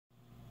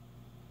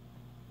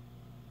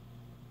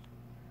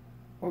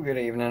Well, good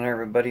evening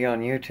everybody on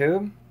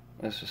YouTube.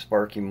 This is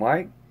Sparky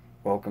Mike.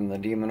 Welcome to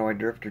the Demonoid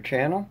Drifter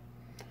channel.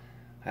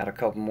 I had a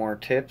couple more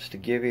tips to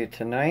give you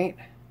tonight,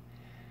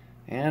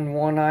 and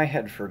one I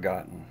had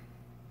forgotten.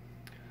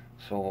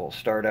 So we'll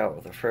start out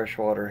with the fresh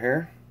water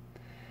here.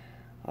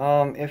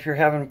 If you're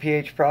having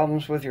pH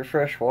problems with your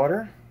fresh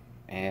water,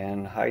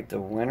 and height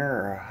of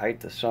winter or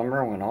height of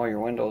summer when all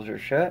your windows are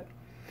shut,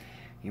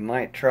 you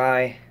might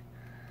try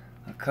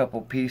a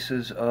couple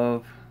pieces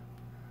of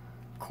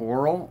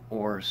coral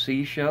or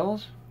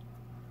seashells,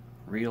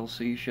 real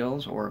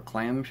seashells or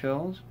clam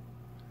shells,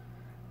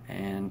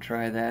 and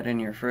try that in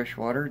your fresh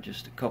water,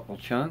 just a couple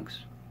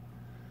chunks,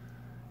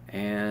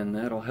 and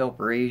that'll help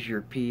raise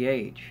your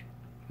pH.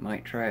 You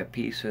might try a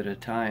piece at a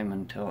time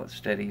until it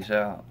steadies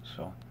out.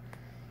 So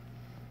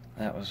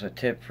that was a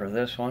tip for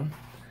this one.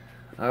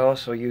 I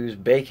also use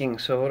baking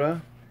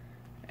soda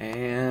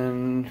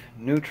and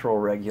neutral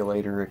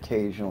regulator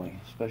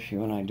occasionally, especially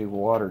when I do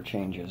water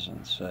changes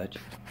and such.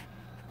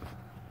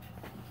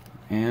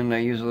 And I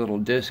use a little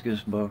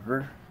discus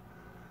buffer,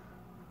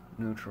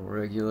 neutral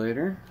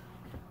regulator,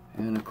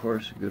 and of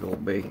course a good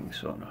old baking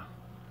soda.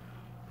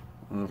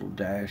 A little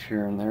dash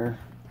here and there.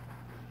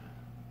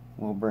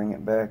 We'll bring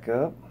it back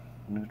up,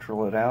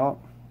 neutral it out.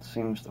 It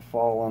seems to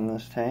fall on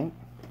this tank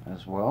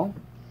as well.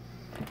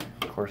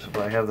 Of course, if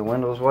I have the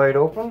windows wide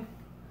open,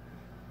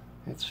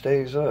 it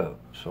stays up.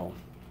 So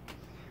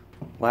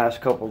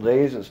last couple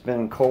days it's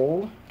been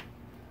cold,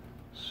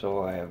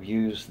 so I have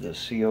used the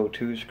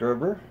CO2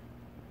 scrubber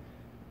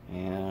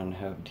and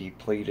have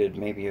depleted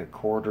maybe a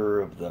quarter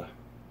of the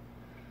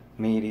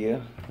media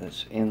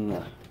that's in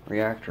the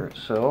reactor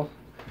itself.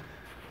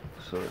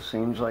 So it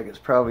seems like it's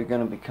probably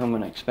going to become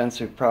an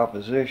expensive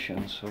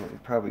proposition, so it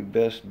would probably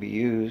best be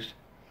used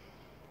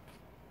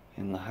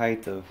in the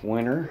height of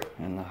winter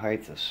and the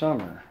height of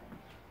summer,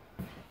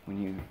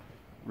 when you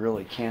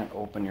really can't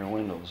open your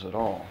windows at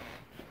all.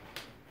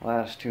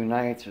 Last 2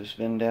 nights it's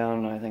been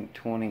down, I think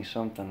 20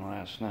 something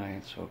last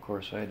night, so of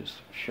course I just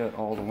shut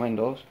all the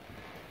windows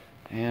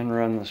and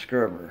run the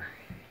scrubber.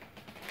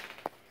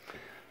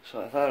 So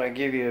I thought I'd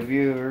give you a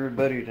view of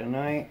everybody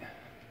tonight.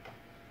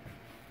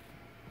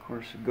 Of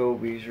course the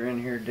gobies are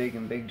in here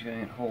digging big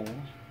giant holes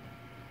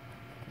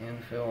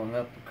and filling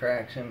up the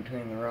cracks in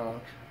between the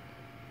rocks.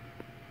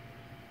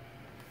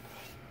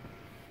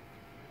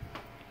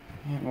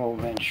 And we'll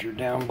venture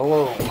down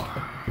below.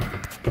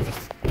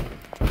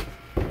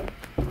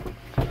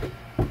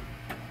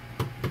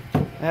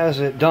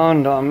 As it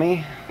dawned on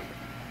me,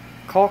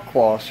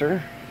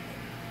 Kalkwasser,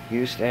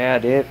 used to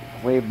add it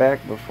way back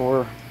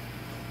before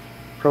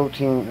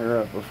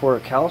before a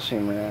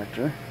calcium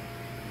reactor,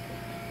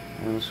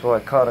 and so I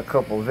caught a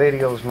couple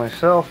videos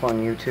myself on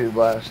YouTube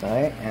last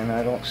night, and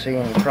I don't see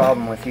any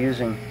problem with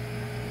using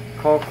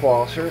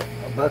Kalkwasser.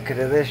 A bucket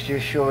of this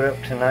just showed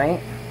up tonight.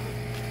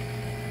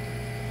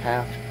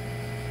 Half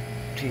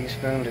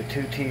teaspoon to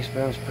 2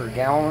 teaspoons per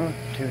gallon.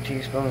 2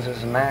 teaspoons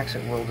is the max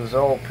it will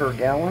dissolve per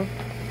gallon.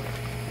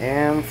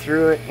 And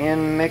threw it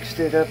in, mixed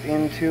it up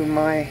into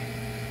my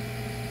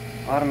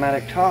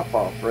automatic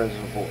top-off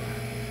reservoir.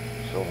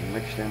 So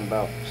mixed in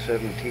about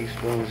 7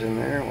 teaspoons in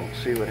there.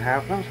 We'll see what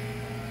happens.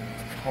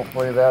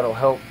 Hopefully that'll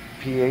help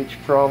pH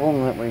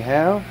problem that we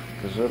have,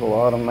 because it'll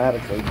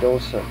automatically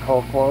dose that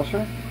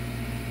Kalkwasser,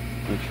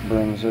 which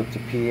brings up the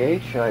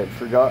pH. I had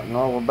forgotten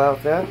all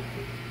about that.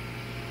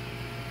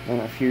 Been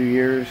a few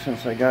years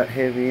since I got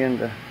heavy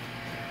into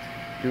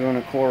doing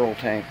a coral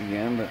tank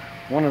again, but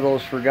one of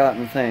those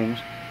forgotten things.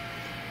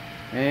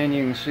 And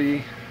you can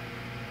see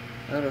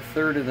about a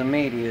third of the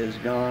media is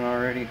gone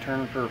already,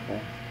 turned purple.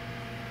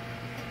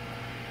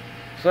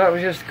 So that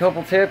was just a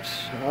couple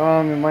tips.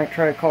 You might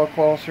try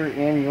Kalkwasser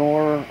in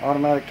your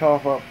automatic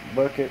top-up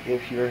bucket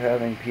if you're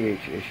having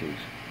pH issues.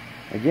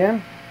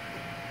 Again,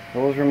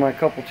 those are my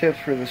couple tips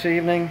for this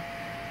evening.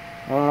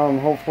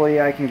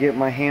 Hopefully I can get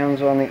my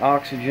hands on the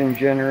oxygen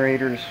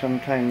generators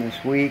sometime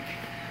this week.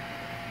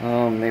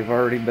 They've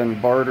already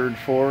been bartered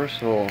for,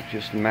 so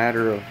just a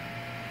matter of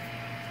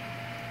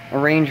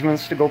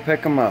arrangements to go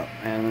pick them up,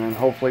 and then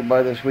hopefully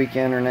by this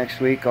weekend or next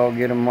week I'll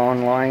get them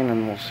online,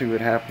 and we'll see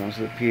what happens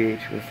to the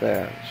pH with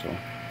that. So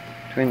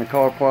between the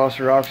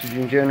Kalkwasser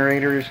oxygen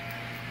generators,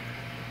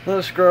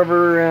 the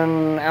scrubber,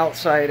 and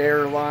outside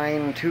air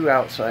line, 2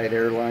 outside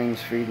air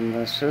lines feeding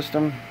this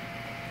system,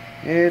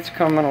 it's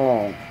coming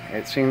along.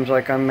 It seems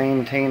like I'm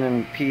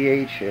maintaining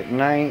pH at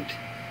night.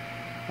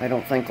 I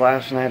don't think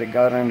last night it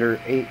got under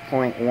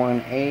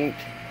 8.18,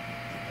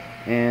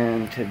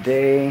 and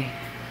today,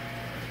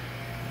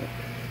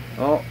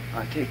 oh,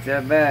 I take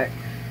that back,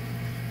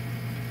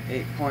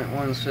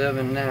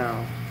 8.17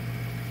 now,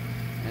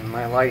 and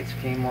my lights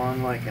came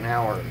on like an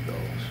hour ago,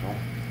 so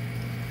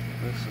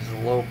this is the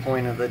low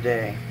point of the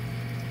day.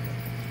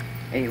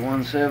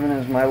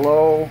 8.17 is my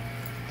low.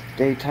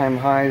 Daytime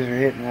highs are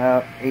hitting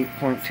up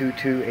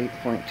 8.22,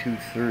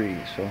 8.23,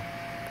 so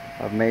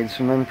I've made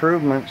some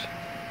improvements.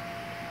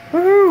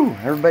 Woohoo!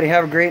 Everybody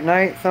have a great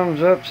night.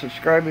 Thumbs up,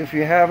 subscribe if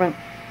you haven't.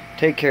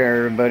 Take care,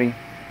 everybody.